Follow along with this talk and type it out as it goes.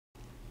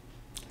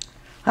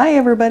Hi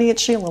everybody,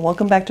 it's Sheila.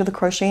 Welcome back to the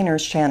Crochet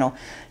Nurse channel.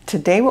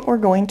 Today what we're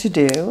going to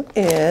do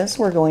is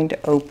we're going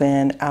to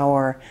open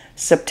our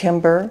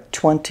September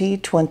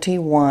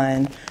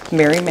 2021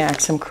 Mary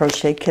Maxim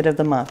Crochet Kit of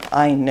the Month.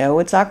 I know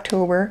it's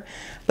October,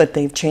 but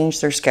they've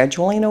changed their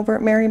scheduling over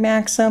at Mary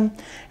Maxim.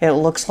 It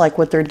looks like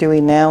what they're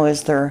doing now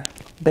is they're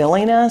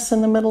billing us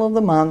in the middle of the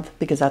month,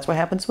 because that's what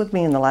happens with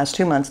me in the last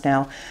 2 months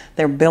now.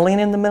 They're billing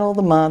in the middle of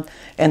the month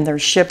and they're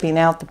shipping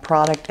out the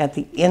product at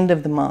the end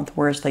of the month,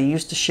 whereas they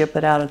used to ship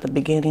it out at the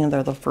beginning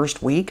or the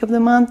first week of the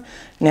month.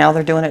 Now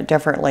they're doing it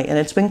differently, and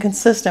it's been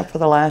consistent for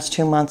the last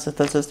 2 months that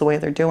this is the way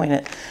they're doing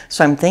it.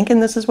 So I'm thinking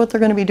this is what they're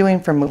going to be doing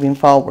from moving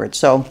forward.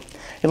 So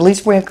at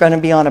least we're going to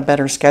be on a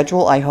better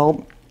schedule, I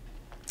hope.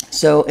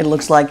 So it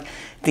looks like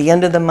the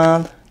end of the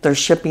month they're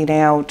shipping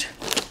out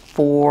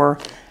for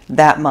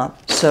that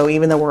month. So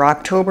even though we're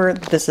October,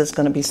 this is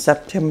going to be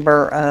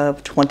September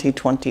of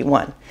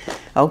 2021.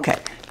 Okay,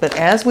 but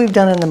as we've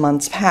done in the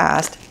months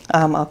past,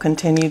 I'll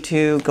continue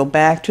to go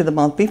back to the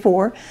month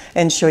before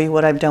and show you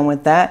what I've done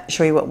with that,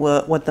 show you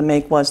what the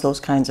make was, those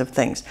kinds of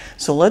things.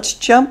 So let's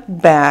jump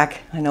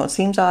back, I know it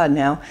seems odd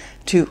now,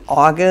 to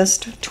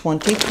August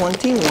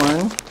 2021.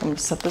 I'm going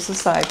to set this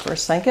aside for a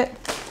second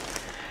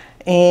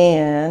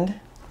and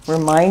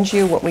remind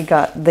you what we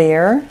got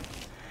there.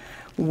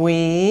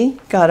 We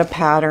got a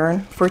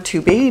pattern for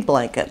 2 baby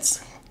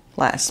blankets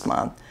last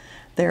month.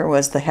 There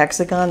was the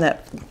hexagon,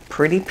 that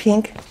pretty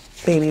pink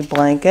baby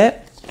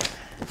blanket,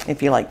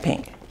 if you like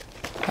pink.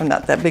 I'm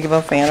not that big of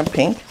a fan of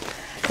pink.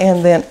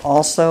 And then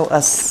also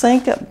a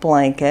Sanka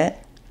blanket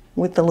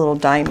with the little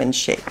diamond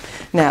shape.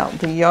 Now,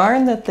 the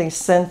yarn that they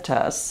sent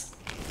us,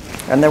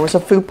 and there was a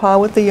faux pas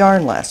with the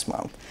yarn last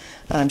month.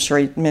 I'm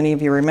sure many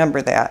of you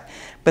remember that.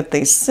 But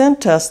they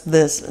sent us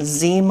this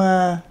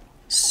Zima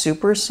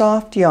super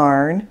soft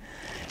yarn.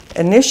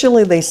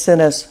 Initially they sent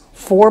us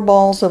 4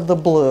 balls of the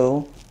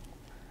blue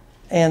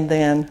and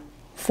then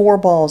 4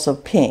 balls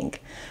of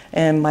pink,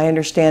 and my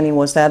understanding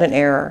was that an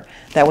error.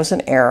 That was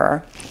an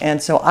error,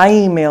 and so I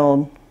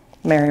emailed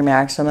Mary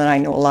Maxim, and I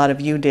know a lot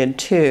of you did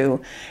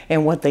too,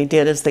 and what they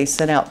did is they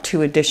sent out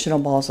 2 additional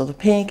balls of the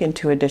pink and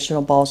 2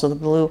 additional balls of the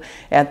blue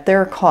at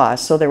their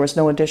cost, so there was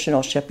no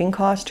additional shipping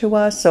cost to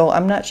us. So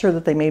I'm not sure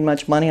that they made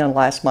much money on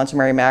last month's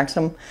Mary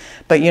Maxim,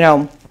 but you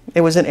know,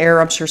 it was an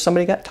error. I'm sure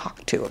somebody got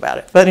talked to about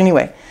it. But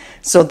anyway,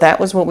 so that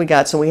was what we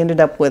got. So we ended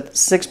up with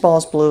 6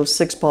 balls blue,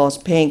 6 balls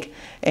pink,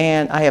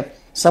 and I have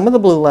some of the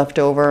blue left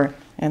over,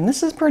 and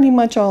this is pretty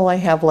much all I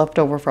have left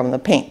over from the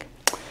pink.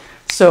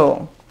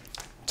 So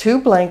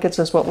 2 blankets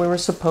is what we were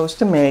supposed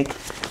to make.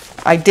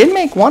 I did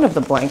make one of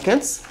the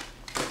blankets,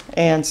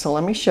 and so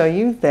let me show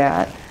you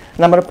that.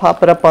 And I'm going to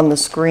pop it up on the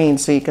screen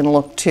so you can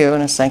look too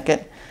in a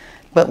second.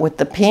 But with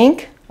the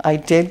pink, I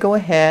did go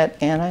ahead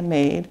and I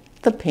made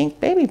the pink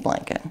baby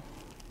blanket.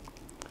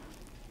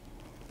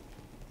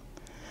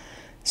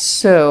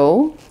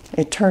 So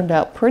it turned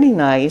out pretty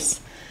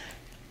nice,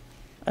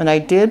 and I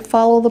did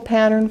follow the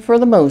pattern for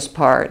the most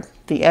part.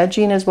 The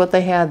edging is what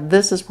they had.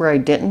 This is where I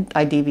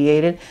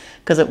deviated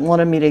because it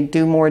wanted me to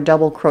do more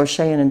double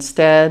crochet, and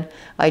instead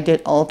I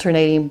did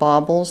alternating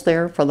bobbles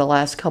there for the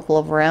last couple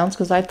of rounds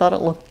because I thought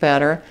it looked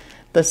better.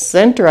 The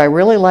center, I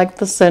really like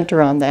the center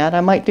on that.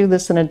 I might do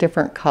this in a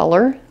different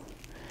color.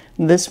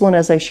 This one,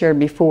 as I shared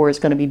before, is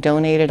going to be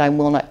donated. I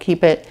will not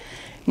keep it.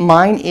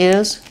 Mine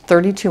is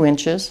 32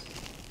 inches,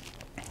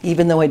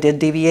 even though I did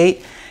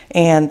deviate.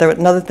 And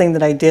another thing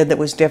that I did that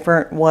was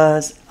different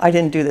was I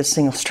didn't do this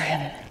single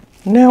stranded.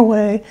 No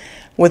way.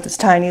 With as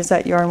tiny as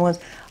that yarn was,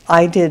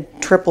 I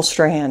did triple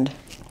strand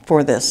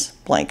for this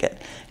blanket.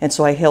 And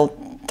so I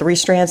held 3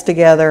 strands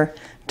together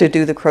to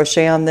do the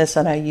crochet on this,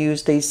 and I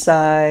used a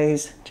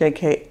size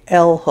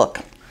JKL hook.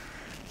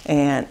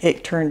 And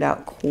it turned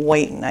out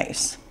quite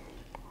nice.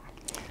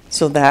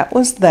 So that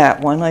was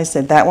that one. I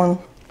said that one,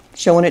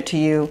 showing it to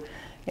you,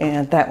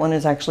 and that one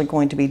is actually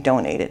going to be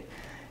donated.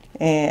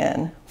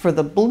 And for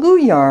the blue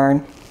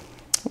yarn,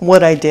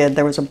 what I did,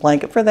 there was a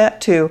blanket for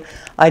that too.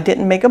 I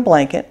didn't make a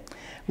blanket.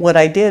 What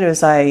I did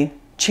is I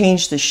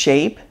changed the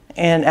shape,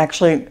 and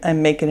actually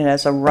I'm making it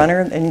as a runner.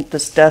 And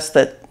this desk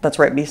that's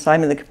right beside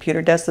me, the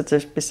computer desk that's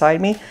just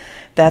beside me,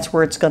 that's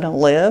where it's going to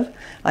live.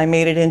 I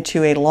made it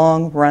into a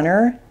long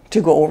runner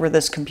to go over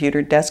this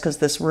computer desk because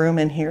this room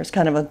in here is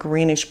kind of a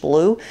greenish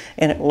blue,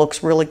 and it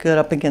looks really good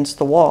up against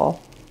the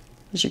wall,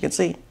 as you can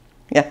see.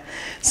 Yeah,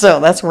 so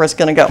that's where it's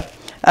going to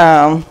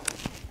go.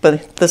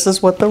 But this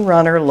is what the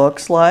runner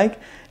looks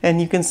like,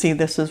 and you can see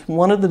this is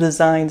one of the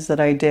designs that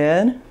I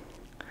did.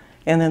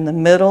 And in the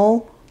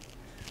middle,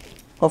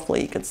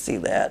 hopefully you can see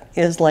that,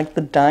 is like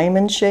the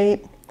diamond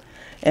shape.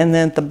 And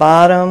then at the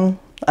bottom,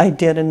 I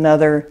did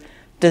another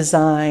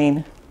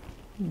design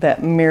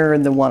that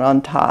mirrored the one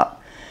on top.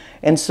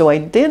 And so I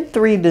did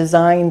 3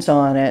 designs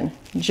on it,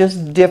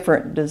 just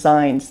different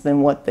designs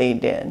than what they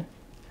did.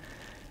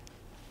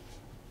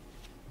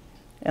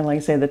 And like I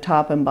say, the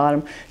top and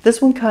bottom.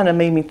 This one kind of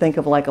made me think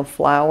of like a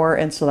flower,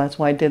 and so that's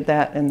why I did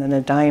that, and then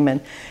a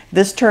diamond.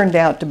 This turned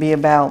out to be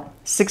about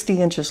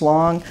 60 inches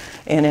long,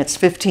 and it's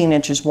 15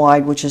 inches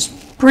wide, which is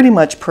pretty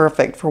much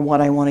perfect for what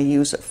I want to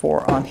use it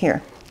for on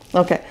here.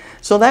 Okay,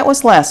 so that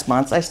was last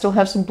month. I still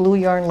have some blue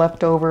yarn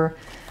left over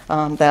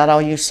that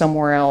I'll use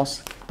somewhere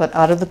else. But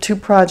out of the 2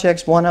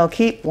 projects, one I'll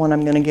keep, one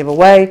I'm going to give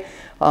away.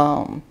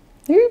 I'll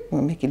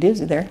make you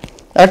dizzy there.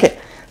 Okay,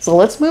 so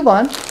let's move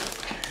on.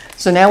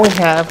 So now we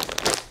have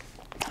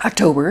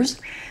October's.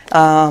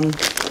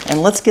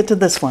 And let's get to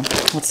this one.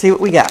 Let's see what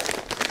we got.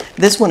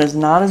 This one is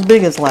not as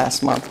big as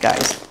last month,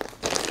 guys.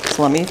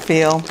 So let me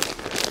feel.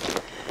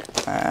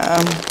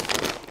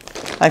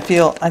 I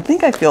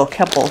think I feel a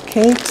couple of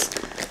cakes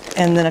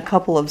and then a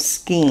couple of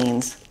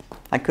skeins.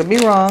 I could be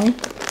wrong.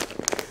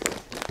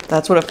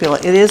 That's what I feel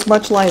like. It is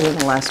much lighter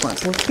than last month.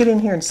 So let's get in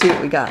here and see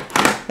what we got.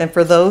 And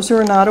for those who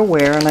are not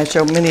aware, and I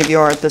show many of you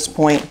are at this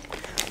point,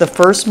 the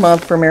first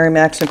month for Mary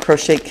Maxim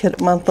Crochet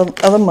Kit month of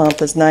the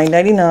month is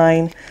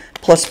 $9.99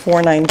 plus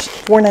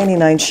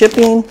 $4.99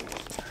 shipping.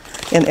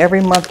 And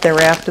every month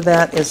thereafter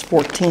that is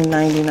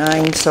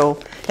 $14.99. So,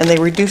 and they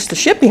reduced the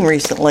shipping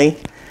recently.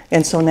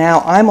 And so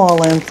now I'm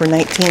all in for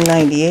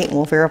 $19.98, and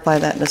we'll verify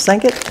that in a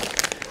second.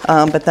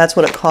 But that's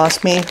what it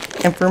cost me.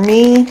 And for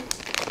me,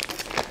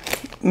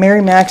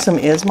 Mary Maxim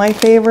is my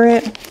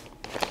favorite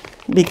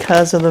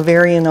because of the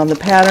variant on the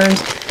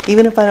patterns.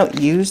 Even if I don't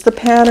use the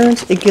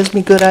patterns, it gives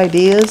me good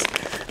ideas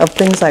of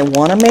things I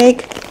want to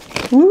make.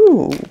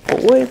 Ooh,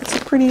 boy, that's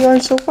a pretty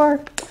yarn so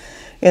far.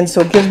 And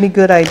so it gives me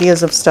good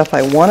ideas of stuff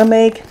I want to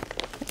make.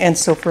 And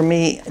so for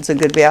me, it's a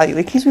good value.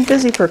 It keeps me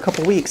busy for a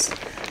couple weeks,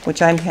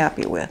 which I'm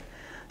happy with.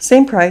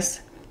 Same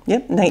price.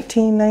 Yep,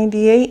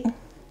 $19.98.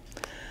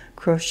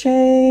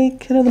 Crochet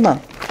Kit of the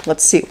month.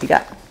 Let's see what we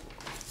got.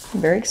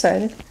 I'm very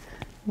excited.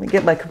 Let me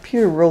get my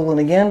computer rolling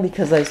again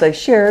because, as I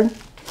shared,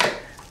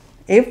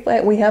 if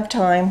we have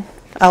time,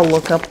 I'll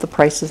look up the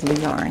prices of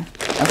the yarn.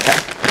 Okay,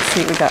 let's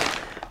see what we got.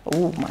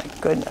 Oh my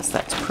goodness,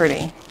 that's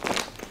pretty.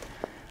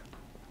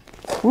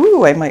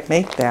 Ooh, I might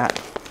make that.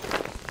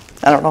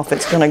 I don't know if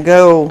it's going to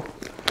go.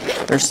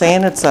 They're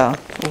saying it's a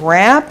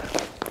wrap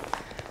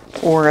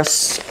or a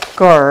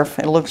scarf.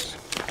 It looks,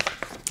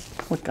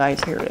 look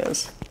guys, here it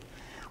is.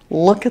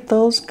 Look at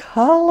those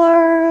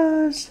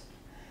colors.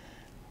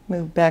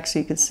 Move back so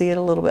you can see it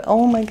a little bit.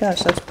 Oh my gosh,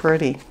 that's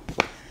pretty.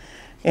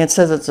 And it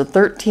says it's a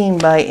 13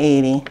 by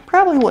 80.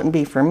 Probably wouldn't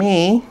be for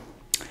me.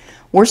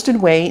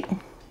 Worsted weight,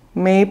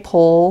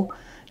 maple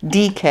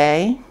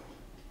DK.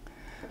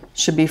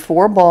 Should be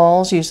 4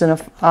 balls using a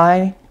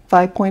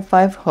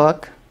 5.5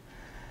 hook.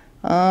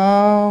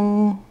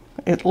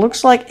 It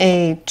looks like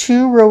a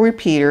 2-row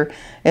repeater.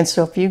 And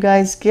so if you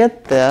guys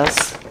get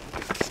this,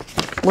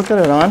 look at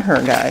it on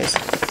her, guys.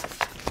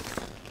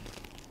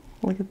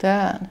 Look at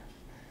that.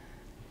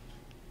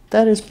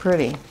 That is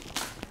pretty.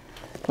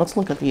 Let's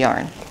look at the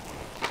yarn.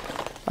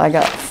 I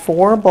got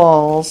 4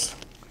 balls.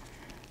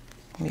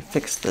 Let me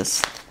fix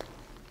this.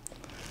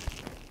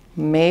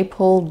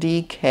 Maple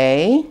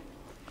DK.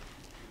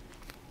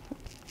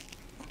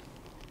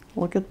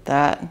 Look at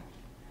that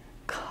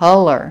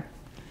color.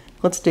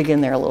 Let's dig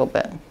in there a little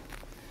bit.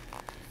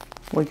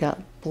 We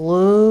got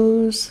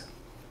blues,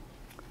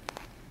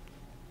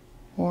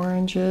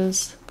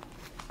 oranges.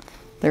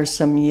 There's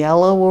some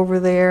yellow over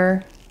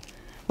there.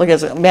 Look,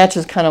 it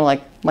matches kind of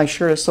like my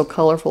shirt is so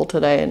colorful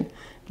today, and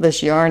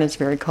this yarn is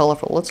very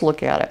colorful. Let's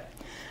look at it.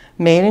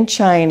 Made in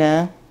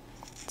China.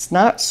 It's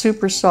not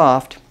super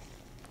soft.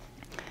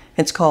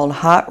 It's called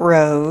Hot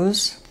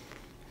Rose.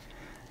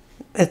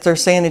 They're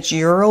saying it's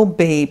Euro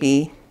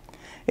Baby.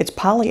 It's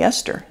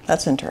polyester.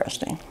 That's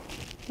interesting.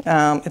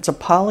 It's a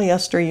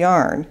polyester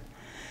yarn.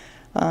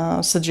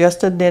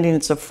 Suggested knitting,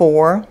 it's a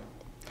 4.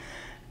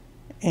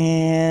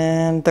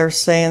 And they're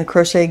saying the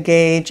crochet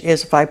gauge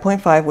is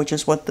 5.5, which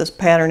is what this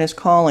pattern is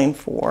calling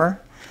for.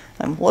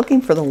 I'm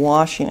looking for the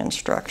washing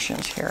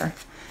instructions here.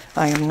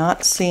 I am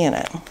not seeing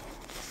it.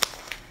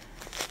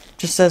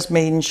 Just says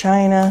made in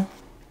China.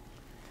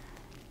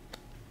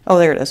 Oh,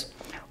 there it is.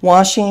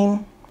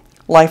 Washing,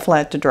 lie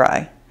flat to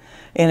dry.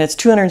 And it's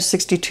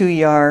 262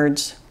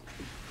 yards,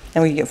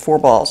 and we get 4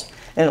 balls.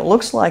 And it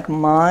looks like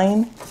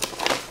mine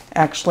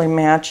actually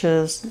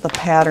matches the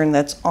pattern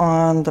that's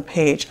on the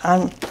page.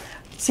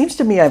 Seems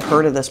to me I've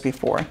heard of this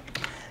before.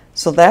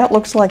 So that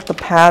looks like the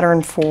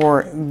pattern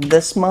for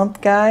this month,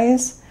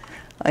 guys.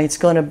 It's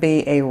going to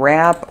be a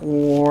wrap,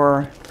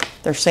 or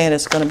they're saying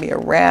it's going to be a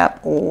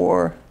wrap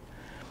or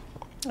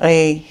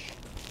a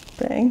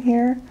thing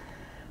here.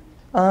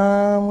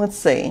 Let's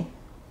see.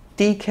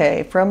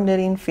 DK from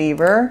Knitting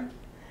Fever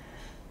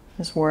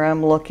is where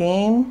I'm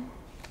looking.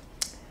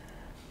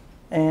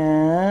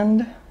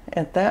 And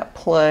at that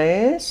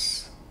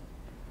place,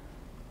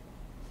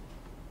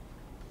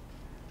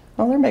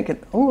 oh, they're making,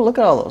 oh, look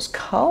at all those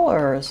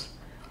colors.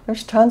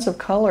 There's tons of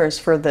colors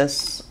for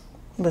this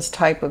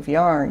type of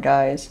yarn,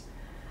 guys.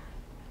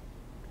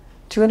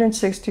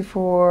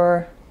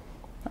 264.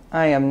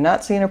 I am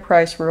not seeing a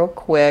price real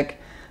quick,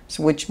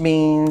 which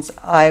means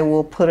I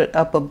will put it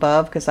up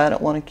above because I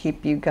don't want to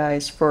keep you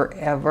guys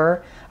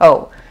forever.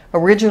 Oh,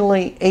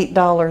 originally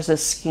 $8 a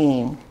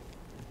skein.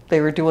 They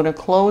were doing a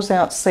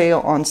closeout sale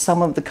on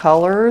some of the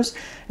colors,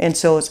 and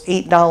so it's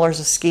 $8 a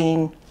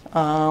skein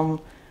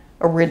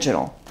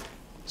original.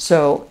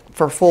 So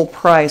for full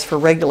price, for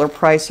regular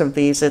price of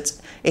these,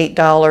 it's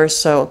 $8,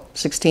 so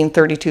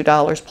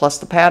 $16.32 plus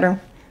the pattern.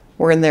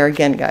 We're in there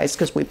again, guys,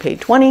 because we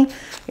paid $20,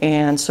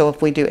 and so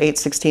if we do $8,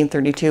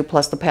 $16.32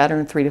 plus the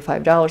pattern, $3 to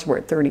 $5, we're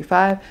at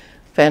 $35.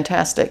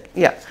 Fantastic.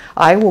 Yeah,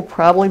 I will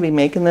probably be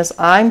making this.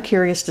 I'm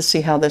curious to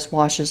see how this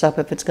washes up,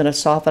 if it's going to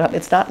soften up.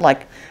 It's not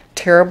like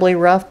terribly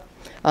rough,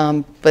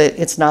 but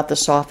it's not the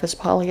softest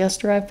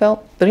polyester I've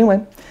felt. But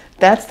anyway,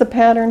 that's the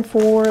pattern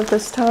for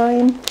this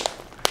time,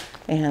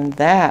 and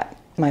that,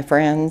 my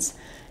friends,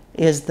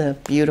 is the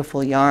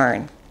beautiful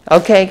yarn.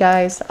 Okay,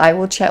 guys, I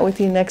will chat with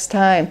you next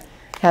time.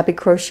 Happy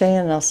crocheting,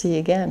 and I'll see you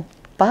again.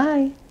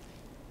 Bye.